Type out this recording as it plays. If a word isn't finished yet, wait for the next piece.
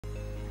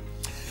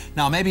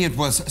Now, maybe it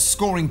was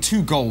scoring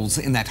 2 goals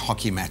in that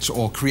hockey match,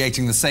 or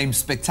creating the same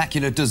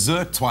spectacular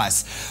dessert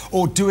twice,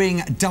 or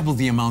doing double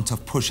the amount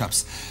of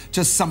push-ups.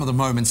 Just some of the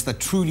moments that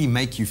truly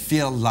make you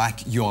feel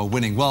like you're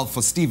winning. Well,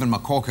 for Stephen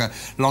Mokoka,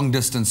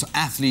 long-distance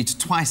athlete,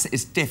 twice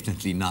is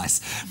definitely nice.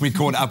 We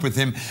caught up with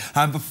him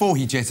before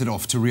he jetted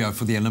off to Rio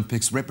for the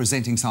Olympics,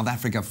 representing South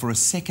Africa for a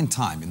second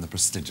time in the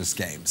prestigious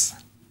Games.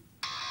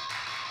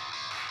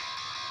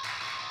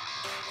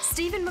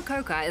 Stephen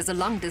Mokoka is a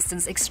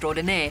long-distance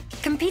extraordinaire,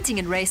 competing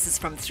in races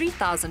from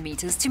 3,000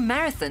 meters to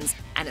marathons,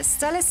 and a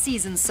stellar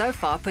season so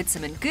far puts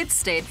him in good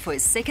stead for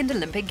his second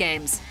Olympic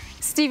Games.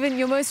 Stephen,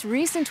 your most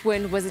recent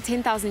win was a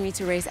 10,000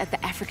 meter race at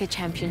the Africa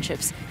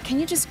Championships. Can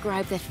you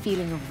describe that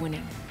feeling of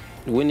winning?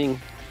 Winning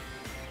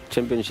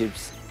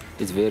championships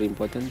is very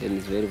important and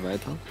it's very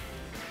vital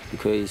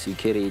because you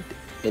carry it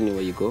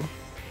anywhere you go.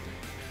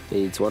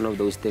 It's one of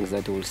those things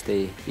that will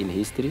stay in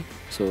history.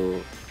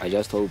 So I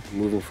just hope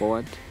moving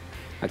forward,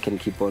 I can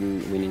keep on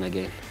winning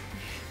again.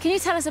 Can you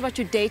tell us about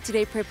your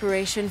day-to-day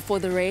preparation for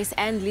the race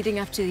and leading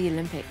up to the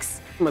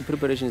Olympics? My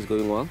preparation is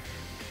going well.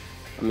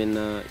 I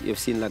mean, you've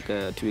seen like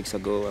 2 weeks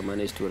ago, I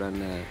managed to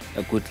run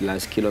a good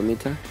last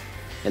kilometer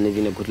and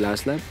even a good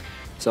last lap.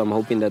 So I'm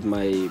hoping that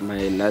my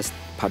last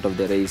part of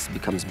the race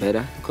becomes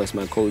better because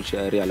my coach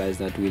realized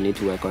that we need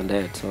to work on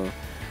that. So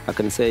I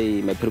can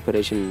say my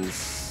preparation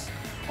is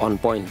on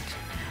point.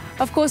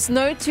 Of course,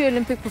 no 2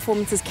 Olympic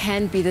performances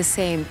can be the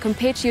same.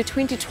 Compared to your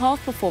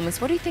 2012 performance,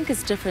 what do you think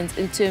is different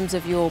in terms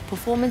of your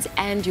performance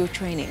and your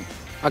training?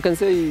 I can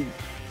say,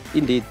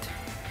 indeed,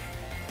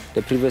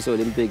 the previous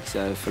Olympics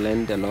I've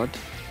learned a lot,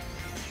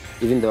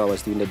 even though I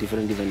was doing a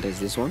different event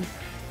as this one.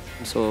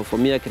 So for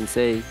me, I can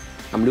say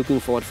I'm looking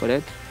forward for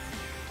that,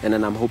 and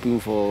then I'm hoping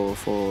for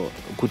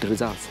good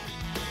results.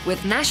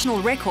 With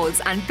national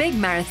records and big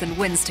marathon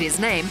wins to his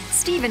name,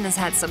 Stephen has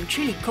had some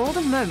truly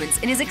golden moments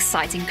in his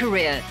exciting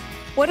career.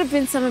 What have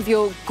been some of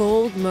your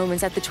gold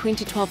moments at the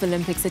 2012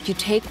 Olympics that you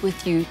take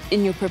with you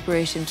in your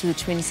preparation to the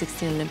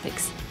 2016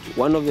 Olympics?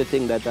 One of the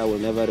things that I will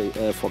never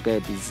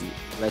forget is,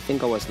 I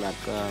think I was like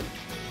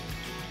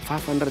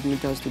 500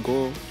 meters to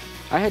go.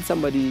 I had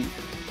somebody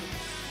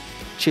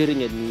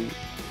cheering at me,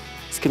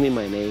 screaming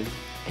my name.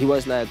 He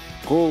was like,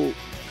 "Go,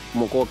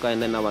 Mokoka,"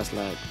 and then I was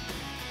like,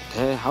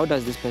 hey, how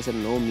does this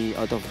person know me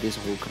out of this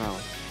whole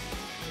crowd?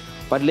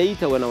 But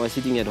later when I was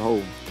sitting at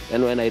home,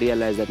 and when I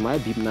realized that my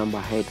bib number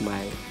had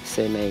my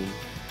surname.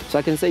 So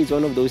I can say it's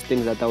one of those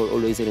things that I will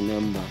always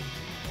remember.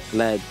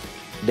 Like,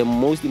 the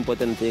most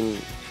important thing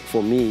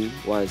for me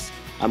was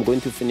I'm going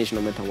to finish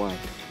no matter what.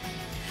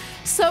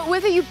 So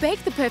whether you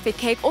baked the perfect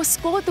cake or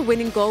scored the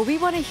winning goal, we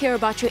want to hear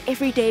about your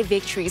everyday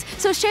victories.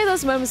 So share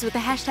those moments with the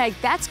hashtag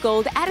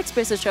 #That'sGold at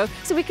Expresso Show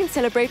so we can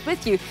celebrate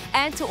with you.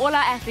 And to all our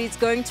athletes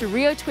going to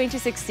Rio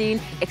 2016,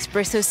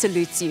 Expresso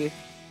salutes you.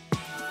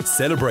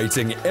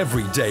 Celebrating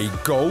everyday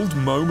gold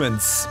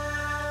moments.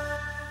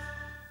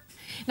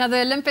 Now,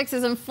 the Olympics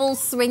is in full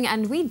swing,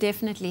 and we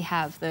definitely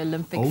have the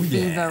Olympic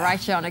fever right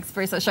here on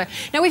Expresso Show.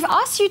 Now, we've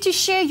asked you to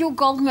share your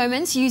gold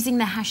moments using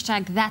the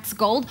hashtag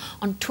 #That'sGold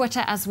on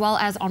Twitter as well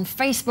as on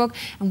Facebook,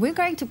 and we're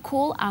going to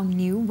call our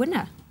new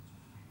winner.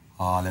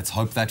 Let's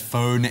hope that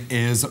phone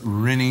is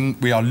ringing.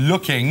 We are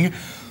looking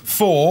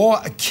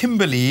for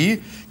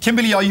Kimberly.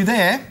 Kimberly, are you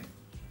there?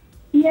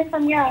 Yes,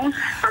 I'm here.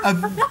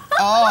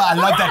 I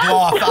love that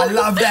laugh. I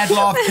love that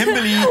laugh.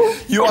 Kimberly,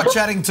 you are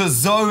chatting to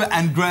Zoe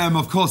and Graham,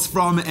 of course,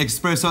 from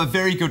Expresso. A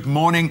very good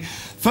morning.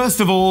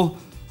 First of all,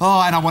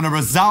 and I want a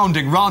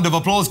resounding round of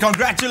applause.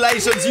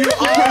 Congratulations, you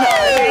are...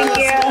 Thank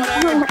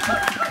you.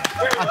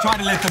 I tried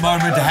to let the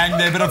moment hang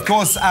there, but of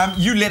course,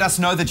 you let us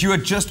know that you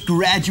had just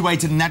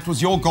graduated and that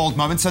was your gold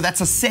moment, so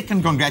that's a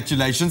second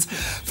congratulations.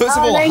 First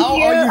of all,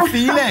 how are you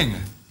feeling?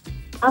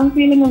 I'm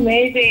feeling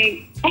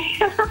amazing.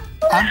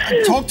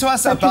 Talk to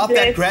us about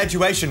that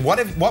graduation.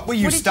 What were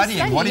you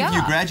studying? What have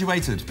you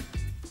graduated?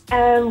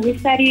 We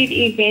studied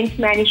event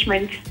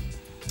management.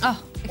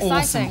 Oh,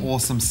 exciting.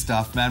 Awesome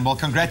stuff, man. Well,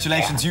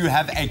 congratulations. You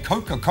have a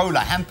Coca-Cola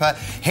hamper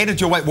headed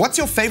your way. What's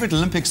your favorite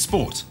Olympic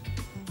sport?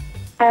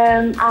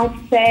 I'd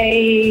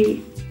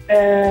say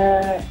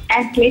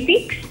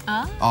athletics.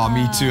 Oh,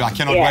 me too. I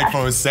cannot wait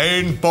for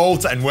Usain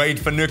Bolt and Wade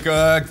van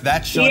Niekerk.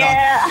 That shot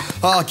out.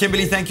 Oh,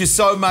 Kimberly, thank you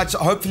so much.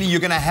 Hopefully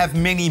you're going to have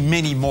many,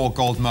 many more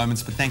gold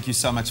moments, but thank you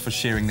so much for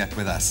sharing that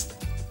with us.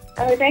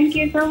 Oh, thank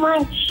you so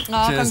much.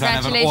 Oh, cheers, congratulations,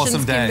 have an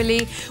awesome day.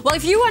 Kimberly. Well,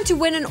 if you want to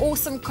win an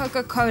awesome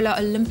Coca-Cola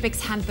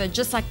Olympics hamper,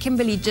 just like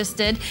Kimberly just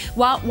did,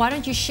 well, why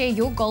don't you share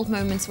your gold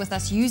moments with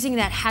us using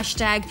that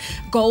hashtag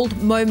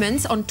gold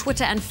moments on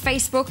Twitter and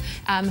Facebook.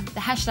 The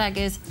hashtag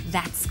is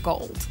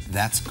 #That'sGold.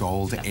 That's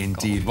gold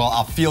indeed. Well,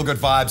 our feel-good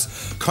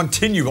vibes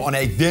continue on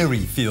a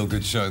very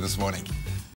feel-good show this morning.